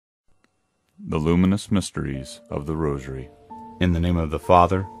The Luminous Mysteries of the Rosary. In the name of the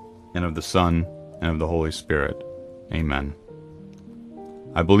Father, and of the Son, and of the Holy Spirit. Amen.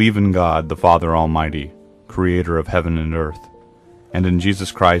 I believe in God, the Father Almighty, Creator of heaven and earth, and in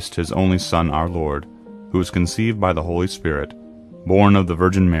Jesus Christ, His only Son, our Lord, who was conceived by the Holy Spirit, born of the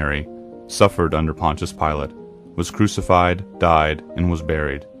Virgin Mary, suffered under Pontius Pilate, was crucified, died, and was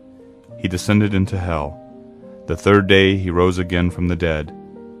buried. He descended into hell. The third day He rose again from the dead.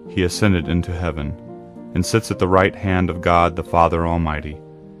 He ascended into heaven, and sits at the right hand of God the Father Almighty.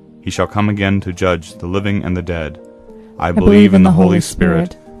 He shall come again to judge the living and the dead. I believe in the Holy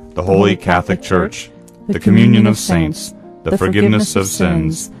Spirit, the Holy Catholic Church, the communion of saints, the forgiveness of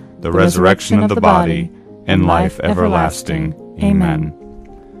sins, the resurrection of the body, and life everlasting. Amen.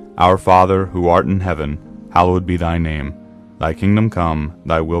 Our Father, who art in heaven, hallowed be thy name. Thy kingdom come,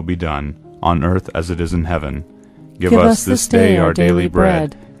 thy will be done, on earth as it is in heaven. Give us this day our daily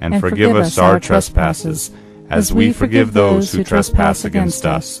bread, and forgive us our trespasses, as we forgive those who trespass against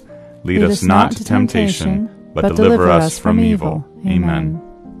us. Lead us not to temptation, but deliver us from evil. Amen.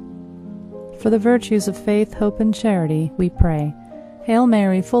 For the virtues of faith, hope, and charity, we pray. Hail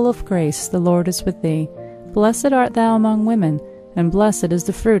Mary, full of grace, the Lord is with thee. Blessed art thou among women, and blessed is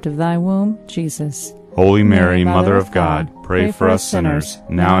the fruit of thy womb, Jesus. Holy Mary, Mother of God, pray for us sinners,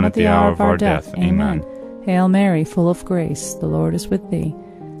 now and at the hour of our death. Amen. Hail Mary, full of grace, the Lord is with thee.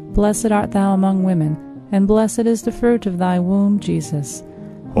 Blessed art thou among women, and blessed is the fruit of thy womb, Jesus.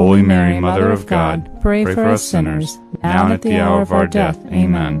 Holy Mary, Mother of God, pray for us sinners, now and at the hour of our death.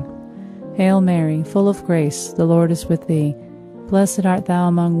 Amen. Hail Mary, full of grace, the Lord is with thee. Blessed art thou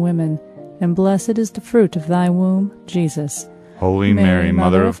among women, and blessed is the fruit of thy womb, Jesus. Holy Mary,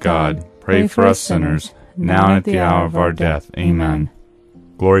 Mother of God, pray for us sinners, now and at the hour of our death. Amen.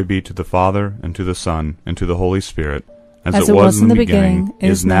 Glory be to the Father, and to the Son, and to the Holy Spirit, as it was in the beginning,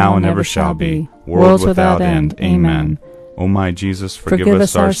 is now, and ever shall be, world without end. Amen. O my Jesus, forgive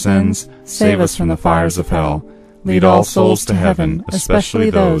us our sins, save us from the fires of hell. Lead all souls to heaven, especially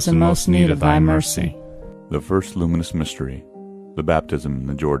those in most need of thy mercy. The first luminous mystery, the baptism in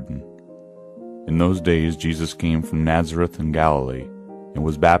the Jordan. In those days Jesus came from Nazareth in Galilee, and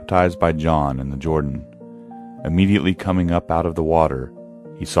was baptized by John in the Jordan. Immediately coming up out of the water,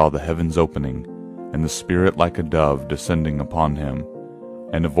 he saw the heavens opening, and the Spirit like a dove descending upon him.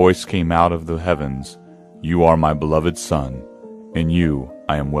 And a voice came out of the heavens, You are my beloved Son, in you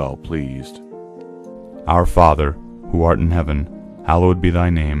I am well pleased. Our Father, who art in heaven, hallowed be thy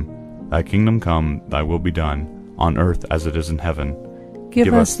name. Thy kingdom come, thy will be done, on earth as it is in heaven.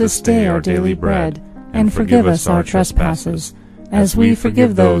 Give us this day our daily bread, and forgive us our trespasses, as we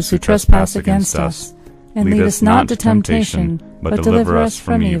forgive those who trespass against us. And lead us not to temptation, but deliver us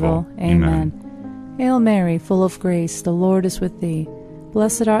from evil. Amen. Hail Mary, full of grace, the Lord is with thee.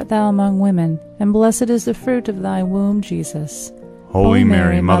 Blessed art thou among women, and blessed is the fruit of thy womb, Jesus. Holy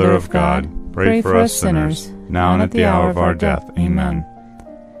Mary, Mother of God, pray for us sinners, now and at the hour of our death. Amen.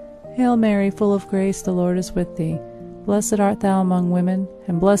 Hail Mary, full of grace, the Lord is with thee. Blessed art thou among women,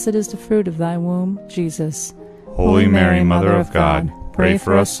 and blessed is the fruit of thy womb, Jesus. Holy Mary, Mother of God, pray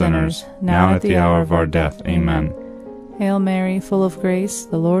for us sinners, now and at the hour of our death. Amen. Hail Mary, full of grace,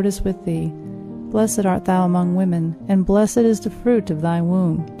 the Lord is with thee. Blessed art thou among women, and blessed is the fruit of thy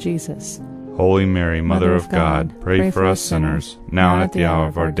womb, Jesus. Holy Mary, Mother of God, pray for us sinners, now and at the hour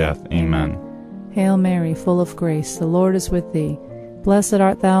of our death. Amen. Hail Mary, full of grace, the Lord is with thee. Blessed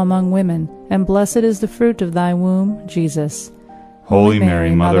art thou among women, and blessed is the fruit of thy womb, Jesus. Holy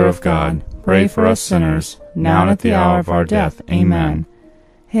Mary, Mother of God, pray for us sinners, now and at the hour of our death. Amen.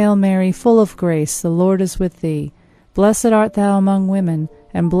 Hail Mary, full of grace, the Lord is with thee. Blessed art thou among women,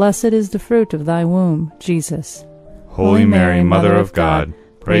 and blessed is the fruit of thy womb, Jesus. Holy Mary, Mother of God,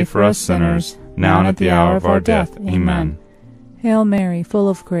 pray for us sinners, now and at the hour of our death. Amen. Hail Mary, full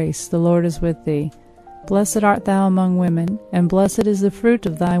of grace, the Lord is with thee. Blessed art thou among women, and blessed is the fruit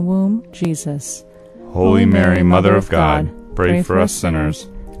of thy womb, Jesus. Holy Mary, Mother of God, pray for us sinners,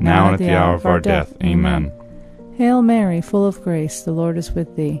 now and at the hour of our death. Amen. Hail Mary, full of grace, the Lord is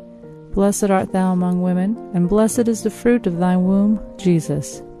with thee. Blessed art thou among women, and blessed is the fruit of thy womb,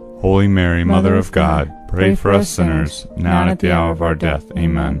 Jesus. Holy Mary, Mother of God, pray for us sinners, now and at the hour of our death.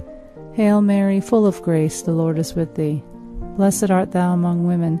 Amen. Hail Mary, full of grace, the Lord is with thee. Blessed art thou among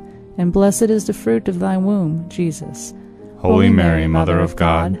women, and blessed is the fruit of thy womb, Jesus. Holy Mary, Mother of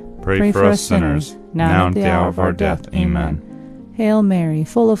God, pray for us sinners, now and at the hour of our death. Amen. Hail Mary,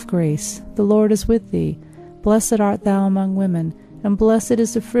 full of grace, the Lord is with thee. Blessed art thou among women, and blessed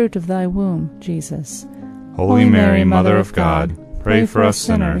is the fruit of thy womb, Jesus. Holy Mary, Mother of God, pray for us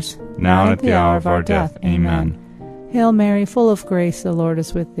sinners, now and at the hour of our death. Amen. Hail Mary, full of grace, the Lord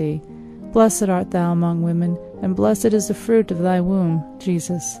is with thee. Blessed art thou among women, and blessed is the fruit of thy womb,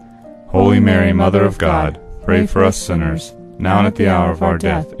 Jesus. Holy Mary, Mother of God, pray for us sinners, now and at the hour of our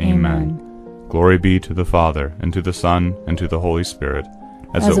death. Amen. Glory be to the Father, and to the Son, and to the Holy Spirit,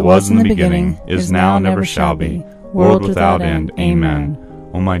 as it was in the beginning, is now, and ever shall be, world without end. Amen.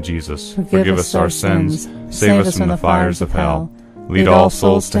 O my Jesus, forgive us our sins, save us from the fires of hell, lead all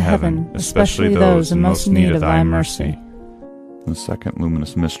souls to heaven, especially those in most need of thy mercy. The second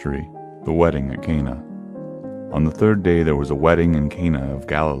luminous mystery, the wedding at Cana. On the third day there was a wedding in Cana of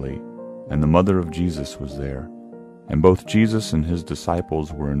Galilee, and the mother of Jesus was there. And both Jesus and his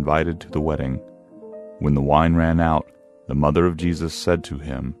disciples were invited to the wedding. When the wine ran out, the mother of Jesus said to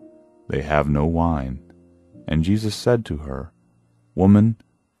him, "They have no wine." And Jesus said to her, "Woman,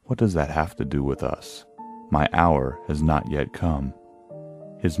 what does that have to do with us? My hour has not yet come."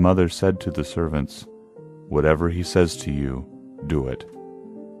 His mother said to the servants, "Whatever he says to you, do it."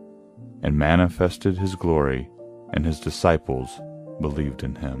 And manifested his glory, and his disciples believed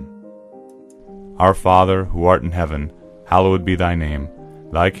in him. Our Father, who art in heaven, hallowed be thy name.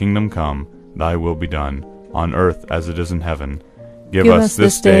 Thy kingdom come, thy will be done, on earth as it is in heaven. Give us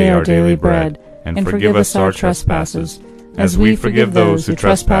this day our daily bread, and forgive us our trespasses, as we forgive those who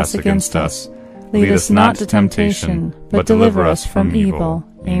trespass against us. Lead us not to temptation, but deliver us from evil.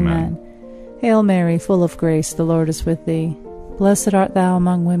 Amen. Hail Mary, full of grace, the Lord is with thee. Blessed art thou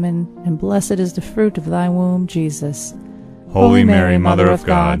among women, and blessed is the fruit of thy womb, Jesus. Holy Mary, Mother of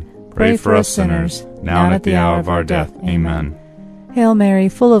God, pray for us sinners, now and at the hour of our death. Amen. Hail Mary,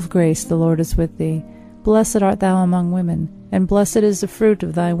 full of grace, the Lord is with thee. Blessed art thou among women, and blessed is the fruit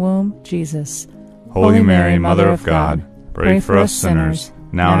of thy womb, Jesus. Holy Mary, Mother of God, pray for us sinners,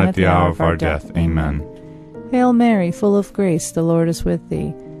 now and at the hour of our death. Amen. Hail Mary, full of grace, the Lord is with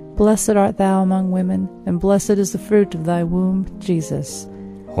thee. Blessed art thou among women, and blessed is the fruit of thy womb, Jesus.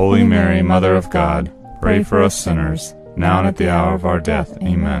 Holy Mary, Mother of God, pray for us sinners, now and at the hour of our death.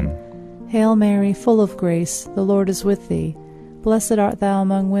 Amen. Hail Mary, full of grace, the Lord is with thee. Blessed art thou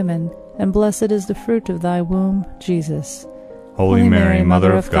among women, and blessed is the fruit of thy womb, Jesus. Holy Mary,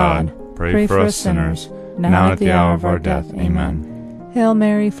 Mother of God, pray for us sinners, now and at the hour of our death. Amen. Hail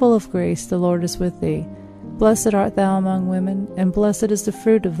Mary, full of grace, the Lord is with thee. Blessed art thou among women, and blessed is the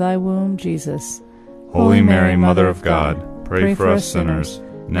fruit of thy womb, Jesus. Holy Mary, Mother of God, pray for us sinners,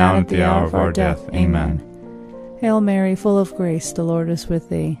 now and at the hour of our death. Amen. Hail Mary, full of grace, the Lord is with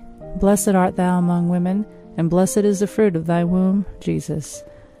thee. Blessed art thou among women, and blessed is the fruit of thy womb, Jesus.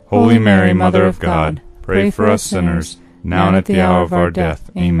 Holy Mary, Mother of God, pray for us sinners, now and at the hour of our death.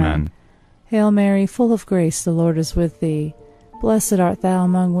 Amen. Hail Mary, full of grace, the Lord is with thee. Blessed art thou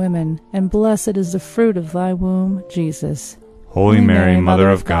among women, and blessed is the fruit of thy womb, Jesus. Holy Mary, Mother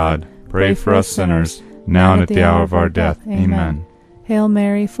of God, pray for us sinners, now and at the hour of our death. Amen. Hail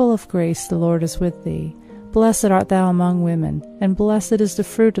Mary, full of grace, the Lord is with thee. Blessed art thou among women, and blessed is the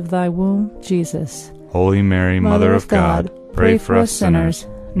fruit of thy womb, Jesus. Holy Mary, Mother of God, pray for us sinners,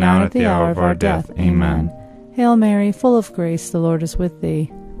 now and at the hour of our death. Amen. Hail Mary, full of grace, the Lord is with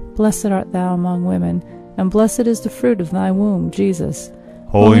thee. Blessed art thou among women, and blessed is the fruit of thy womb, Jesus.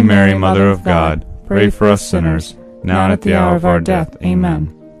 Holy Mary, Mother of God, pray for us sinners, now and at the hour of our death.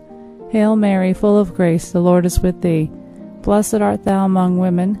 Amen. Hail Mary, full of grace, the Lord is with thee. Blessed art thou among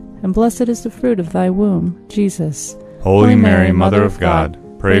women, and blessed is the fruit of thy womb, Jesus. Holy Mary, Mother of God,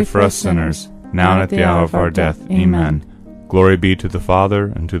 pray for us sinners, now and at the hour of our death. Amen. Glory be to the Father,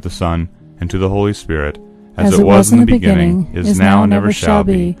 and to the Son, and to the Holy Spirit, as it was in the beginning, is now, and ever shall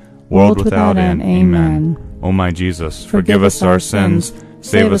be, world without end. Amen. O my Jesus, forgive us our sins,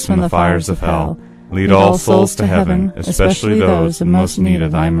 save us from the fires of hell, lead all souls to heaven, especially those in most need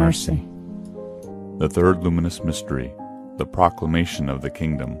of thy mercy. The third luminous mystery, the proclamation of the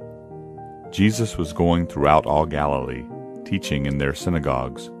kingdom. Jesus was going throughout all Galilee, teaching in their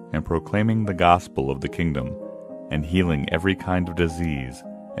synagogues, and proclaiming the gospel of the kingdom, and healing every kind of disease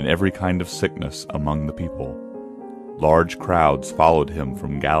and every kind of sickness among the people. Large crowds followed him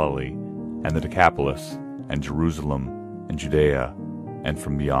from Galilee, and the Decapolis, and Jerusalem, and Judea, and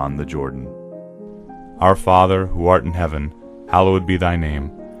from beyond the Jordan. Our Father, who art in heaven, hallowed be thy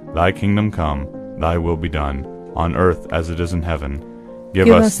name. Thy kingdom come, thy will be done, on earth as it is in heaven. Give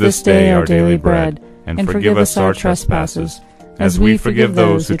us this day our daily bread, and forgive us our trespasses, as we forgive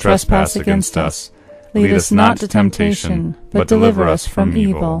those who trespass against us. Lead us not to temptation, but deliver us from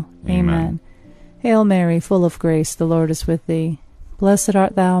evil. Amen. Hail Mary, full of grace, the Lord is with thee. Blessed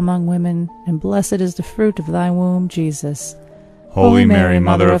art thou among women, and blessed is the fruit of thy womb, Jesus. Holy Mary,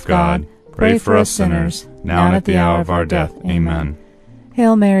 Mother of God, pray for us sinners, now and at the hour of our death. Amen.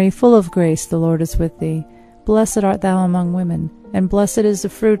 Hail Mary, full of grace, the Lord is with thee. Blessed art thou among women, and blessed is the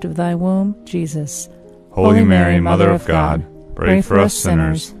fruit of thy womb, Jesus. Holy Mary, Mother of God, pray for us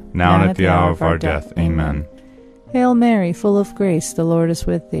sinners, now and at the hour of our death. Amen. Hail Mary, full of grace, the Lord is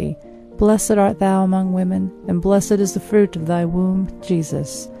with thee. Blessed art thou among women, and blessed is the fruit of thy womb,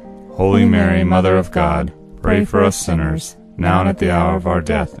 Jesus. Holy Mary, Mother of God, pray for us sinners, now and at the hour of our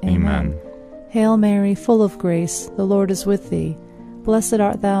death. Amen. Hail Mary, full of grace, the Lord is with thee. Blessed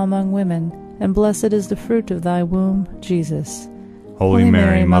art thou among women, and blessed is the fruit of thy womb, Jesus. Holy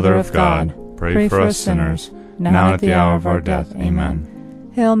Mary, Mother of God, pray for us sinners, now and at the hour of our death.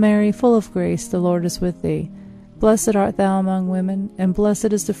 Amen. Hail Mary, full of grace, the Lord is with thee. Blessed art thou among women, and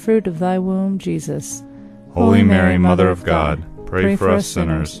blessed is the fruit of thy womb, Jesus. Holy Mary, Mother of God, pray for us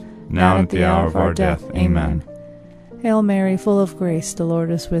sinners, now and at the hour of our death. Amen. Hail Mary, full of grace, the Lord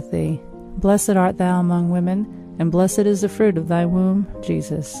is with thee. Blessed art thou among women, and blessed is the fruit of thy womb,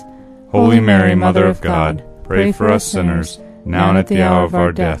 Jesus. Holy Mary, Mother of God, pray for us sinners, now and at the hour of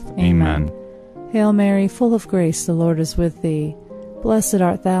our death. Amen. Hail Mary, full of grace, the Lord is with thee. Blessed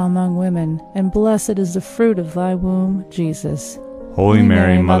art thou among women, and blessed is the fruit of thy womb, Jesus. Holy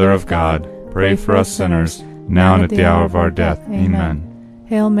Mary, Mother of God, pray for us sinners, now and at the hour of our death. Amen.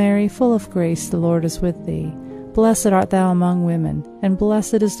 Hail Mary, full of grace, the Lord is with thee. Blessed art thou among women, and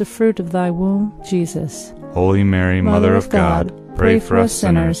blessed is the fruit of thy womb, Jesus. Holy Mary, Mother of God, pray for us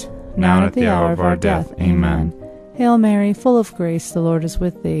sinners, now and at the hour of our death. Amen. Hail Mary, full of grace, the Lord is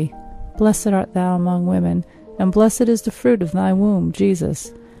with thee. Blessed art thou among women, and blessed is the fruit of thy womb,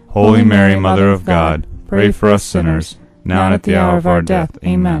 Jesus. Holy Mary, Mother of God, pray for us sinners, now and at the hour of our death.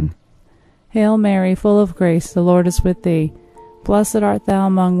 Amen. Hail Mary, full of grace, the Lord is with thee. Blessed art thou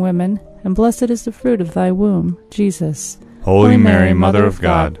among women, and blessed is the fruit of thy womb, Jesus. Holy Mary, Mother of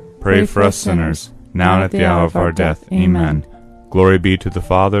God, pray for us sinners, now and at the hour of our death. Amen. Glory be to the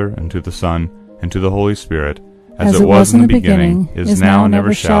Father, and to the Son, and to the Holy Spirit, as it was in the beginning, is now, and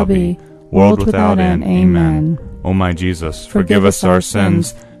ever shall be, world without end. Amen. O my Jesus, forgive us our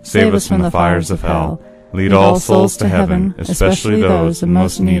sins, save us from the fires of hell, lead all souls to heaven, especially those in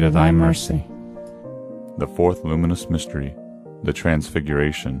most need of thy mercy. The fourth luminous mystery, the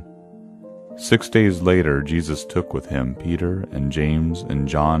Transfiguration. 6 days later, Jesus took with him Peter and James and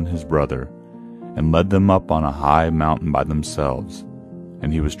John his brother, and led them up on a high mountain by themselves.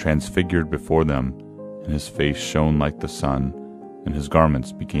 And he was transfigured before them, and his face shone like the sun, and his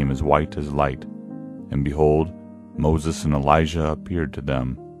garments became as white as light. And behold, Moses and Elijah appeared to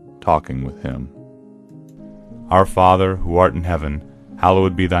them, talking with him. Our Father, who art in heaven,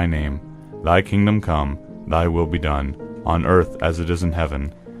 hallowed be thy name. Thy kingdom come, thy will be done, on earth as it is in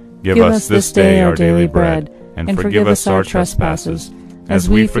heaven. Give us this day our daily bread, and forgive us our trespasses, as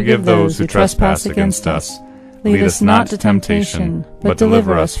we forgive those who trespass against us. Lead us not to temptation, but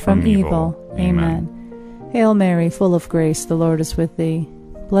deliver us from evil. Amen. Hail Mary, full of grace, the Lord is with thee.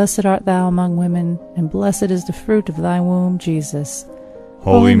 Blessed art thou among women, and blessed is the fruit of thy womb, Jesus.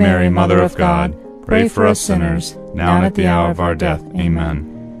 Holy Mary, Mother of God, pray for us sinners, now and at the hour of our death.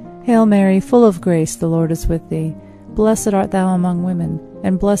 Amen. Hail Mary, full of grace, the Lord is with thee. Blessed art thou among women,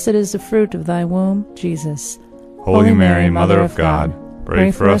 and blessed is the fruit of thy womb, Jesus. Holy Mary, Mother of God,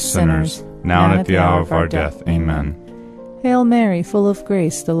 pray for us sinners, now and at the hour of our death. Amen. Hail Mary, full of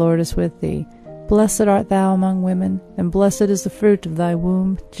grace, the Lord is with thee. Blessed art thou among women, and blessed is the fruit of thy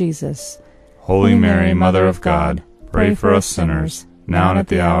womb, Jesus. Holy Mary, Mother of God, pray for us sinners, now and at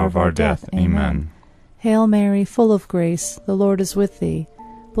the hour of our death. Amen. Hail Mary, full of grace, the Lord is with thee.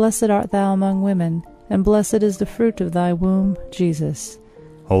 Blessed art thou among women, and blessed is the fruit of thy womb, Jesus.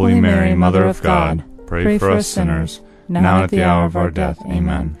 Holy Mary, Mother of God, pray for us sinners, now and at the hour of our death.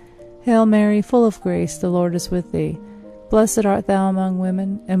 Amen. Hail Mary, full of grace, the Lord is with thee. Blessed art thou among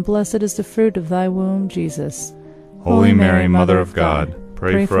women, and blessed is the fruit of thy womb, Jesus. Holy Mary, Mother of God,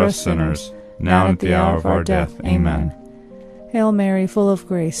 pray for us sinners, now and at the hour of our death. Amen. Hail Mary, full of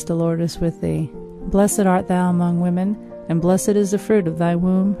grace, the Lord is with thee. Blessed art thou among women, and blessed is the fruit of thy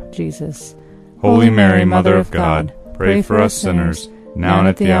womb, Jesus. Holy Mary, Mother of God, pray for us sinners, now and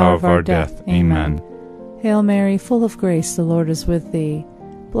at the hour of our death. Amen. Hail Mary, full of grace, the Lord is with thee.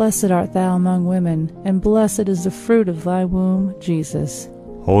 Blessed art thou among women, and blessed is the fruit of thy womb, Jesus.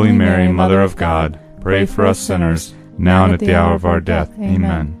 Holy Mary, Mother of God, pray for us sinners, now and at the hour of our death.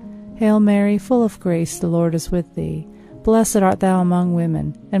 Amen. Hail Mary, full of grace, the Lord is with thee. Blessed art thou among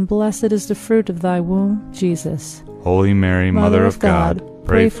women, and blessed is the fruit of thy womb, Jesus. Holy Mary, Mother of God,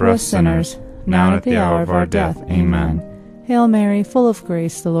 pray for us sinners, now and at the hour of our death. Amen. Hail Mary, full of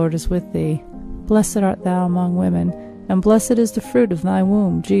grace, the Lord is with thee. Blessed art thou among women, and blessed is the fruit of thy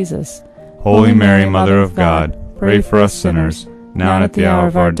womb, Jesus. Holy Mary, Mother of God, pray for us sinners, now and at the hour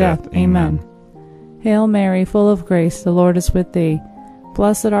of our death. Amen. Hail Mary, full of grace, the Lord is with thee.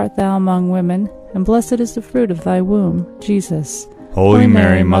 Blessed art thou among women, and blessed is the fruit of thy womb, Jesus. Holy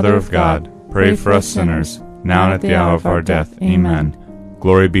Mary, Mother of God, pray for us sinners, now and at the hour of our death. Amen.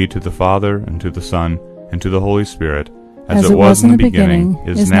 Glory be to the Father, and to the Son, and to the Holy Spirit, as it was in the beginning,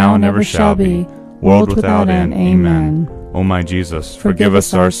 is now, and ever shall be, world without end. Amen. O my Jesus, forgive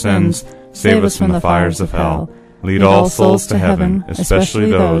us our sins, save us from the fires of hell. Lead all souls to heaven, especially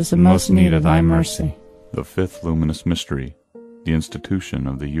those in most need of thy mercy. The fifth luminous mystery, the institution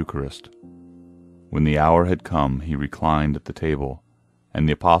of the Eucharist. When the hour had come, he reclined at the table, and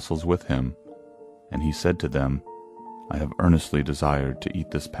the apostles with him. And he said to them, I have earnestly desired to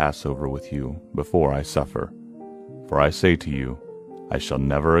eat this Passover with you before I suffer. For I say to you, I shall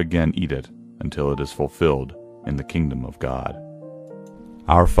never again eat it until it is fulfilled in the kingdom of God.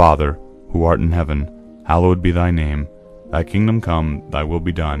 Our Father, who art in heaven, hallowed be thy name. Thy kingdom come, thy will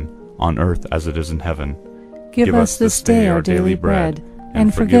be done, on earth as it is in heaven. Give us this day our daily bread,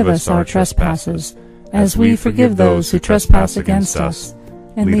 and forgive us our trespasses, as we forgive those who trespass against us.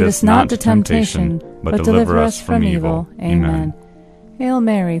 And lead us not to temptation, but deliver us from evil. Amen. Hail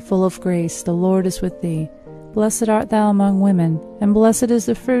Mary, full of grace, the Lord is with thee. Blessed art thou among women, and blessed is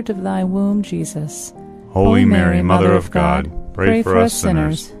the fruit of thy womb, Jesus. Holy Mary, Mother of God, pray for us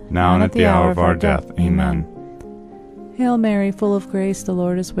sinners, now and at the hour of our death. Amen. Hail Mary, full of grace, the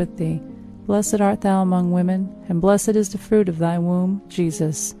Lord is with thee. Blessed art thou among women, and blessed is the fruit of thy womb,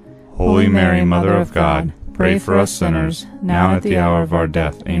 Jesus. Holy Mary, Mother of God, pray for us sinners, now and at the hour of our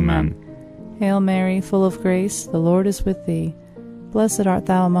death. Amen. Hail Mary, full of grace, the Lord is with thee. Blessed art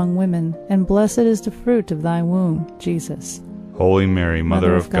thou among women, and blessed is the fruit of thy womb, Jesus. Holy Mary,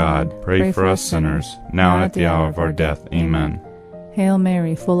 Mother of God, pray for us sinners, now and at the hour of our death. Amen. Hail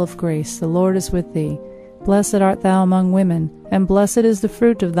Mary, full of grace, the Lord is with thee. Blessed art thou among women, and blessed is the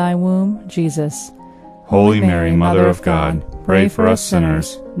fruit of thy womb, Jesus. Holy Mary, Mother of God, pray for us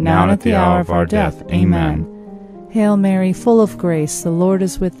sinners, now and at the hour of our death. Amen. Hail Mary, full of grace, the Lord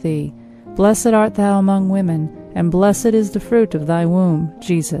is with thee. Blessed art thou among women, and blessed is the fruit of thy womb,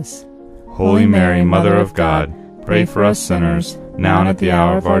 Jesus. Holy Mary, Mother of God, pray for us sinners, now and at the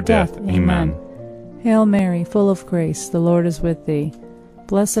hour of our death. Amen. Hail Mary, full of grace, the Lord is with thee.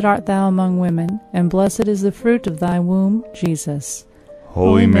 Blessed art thou among women, and blessed is the fruit of thy womb, Jesus.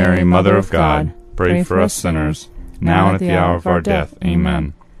 Holy Mary, Mother of God, pray for us sinners, now and at the hour of our death.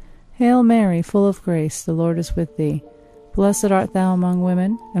 Amen. Hail Mary, full of grace, the Lord is with thee. Blessed art thou among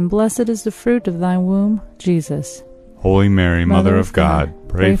women, and blessed is the fruit of thy womb, Jesus. Holy Mary, Mother of God,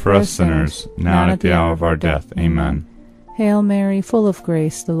 pray for us sinners, now and at the hour of our death. Amen. Hail Mary, full of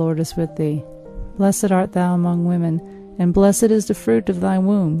grace, the Lord is with thee. Blessed art thou among women, and blessed is the fruit of thy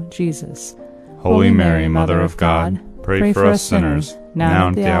womb, Jesus. Holy Mary, Mother of God, pray for us sinners, now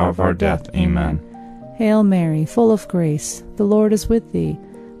and at the hour of our death. Amen. Hail Mary, full of grace, the Lord is with thee.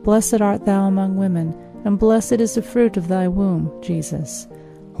 Blessed art thou among women, and blessed is the fruit of thy womb, Jesus.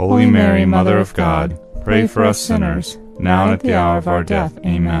 Holy Mary, Mother of God, pray for us sinners, now and at the hour of our death.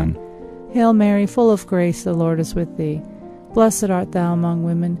 Amen. Hail Mary, full of grace, the Lord is with thee. Blessed art thou among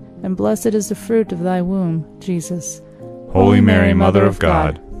women, and blessed is the fruit of thy womb, Jesus. Holy Mary, Mother of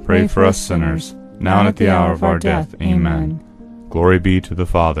God, pray for us sinners, now and at the hour of our death. Amen. Glory be to the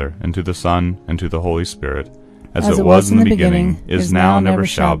Father, and to the Son, and to the Holy Spirit, as it was in the beginning, is now, and ever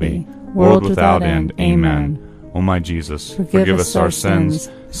shall be, world without end. Amen. O my Jesus, forgive us our sins,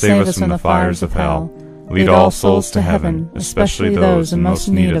 save us from the fires of hell. Lead all souls to heaven, especially those in most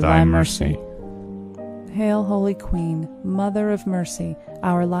need of thy mercy. Hail, Holy Queen, Mother of Mercy,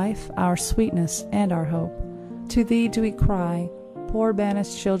 our life, our sweetness, and our hope. To thee do we cry, poor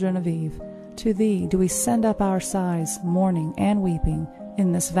banished children of Eve. To thee do we send up our sighs, mourning and weeping,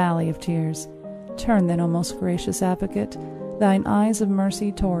 in this valley of tears. Turn then, O most gracious Advocate, thine eyes of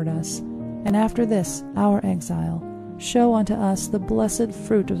mercy toward us, and after this our exile, show unto us the blessed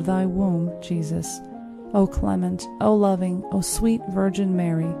fruit of thy womb, Jesus. O clement, O loving, O sweet Virgin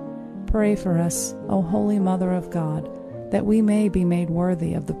Mary, pray for us, O Holy Mother of God, that we may be made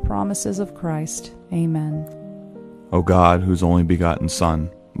worthy of the promises of Christ. Amen. O God, whose only begotten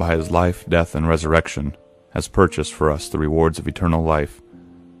Son, by his life, death, and resurrection, has purchased for us the rewards of eternal life,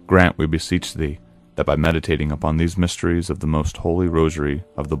 grant, we beseech thee, that by meditating upon these mysteries of the most holy Rosary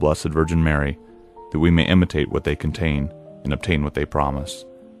of the Blessed Virgin Mary, that we may imitate what they contain and obtain what they promise.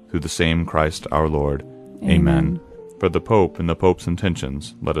 Through the same Christ our Lord. Amen. For the Pope and the Pope's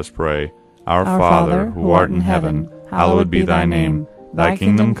intentions, let us pray. Our Father, who art in heaven, hallowed be thy name. Thy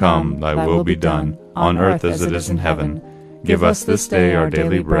kingdom come, thy will be done, on earth as it is in heaven. Give us this day our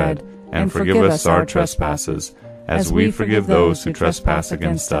daily bread, and forgive us our trespasses, as we forgive those who trespass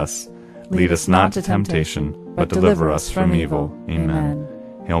against us. Lead us not to temptation, but deliver us from evil. Amen.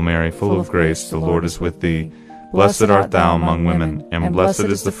 Hail Mary, full of grace, the Lord is with thee. Blessed art thou among women, and blessed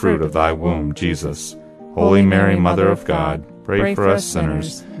is the fruit of thy womb, Jesus. Holy Mary, Mother of God, pray for us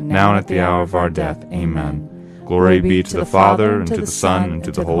sinners, now and at the hour of our death. Amen. Glory be to the Father, and to the Son, and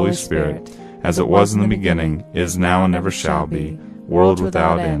to the Holy Spirit, as it was in the beginning, is now, and ever shall be, world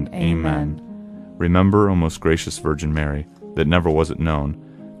without end. Amen. Remember, O most gracious Virgin Mary, that never was it known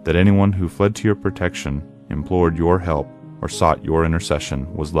that anyone who fled to your protection, implored your help, or sought your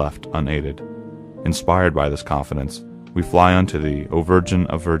intercession was left unaided. Inspired by this confidence, we fly unto thee, O Virgin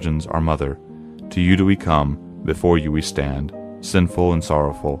of Virgins, our Mother. To you do we come, before you we stand, sinful and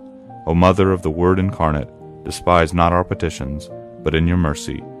sorrowful. O Mother of the Word incarnate, despise not our petitions, but in your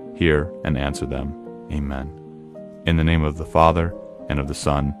mercy hear and answer them. Amen. In the name of the Father, and of the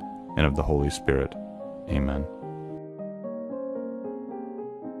Son, and of the Holy Spirit. Amen.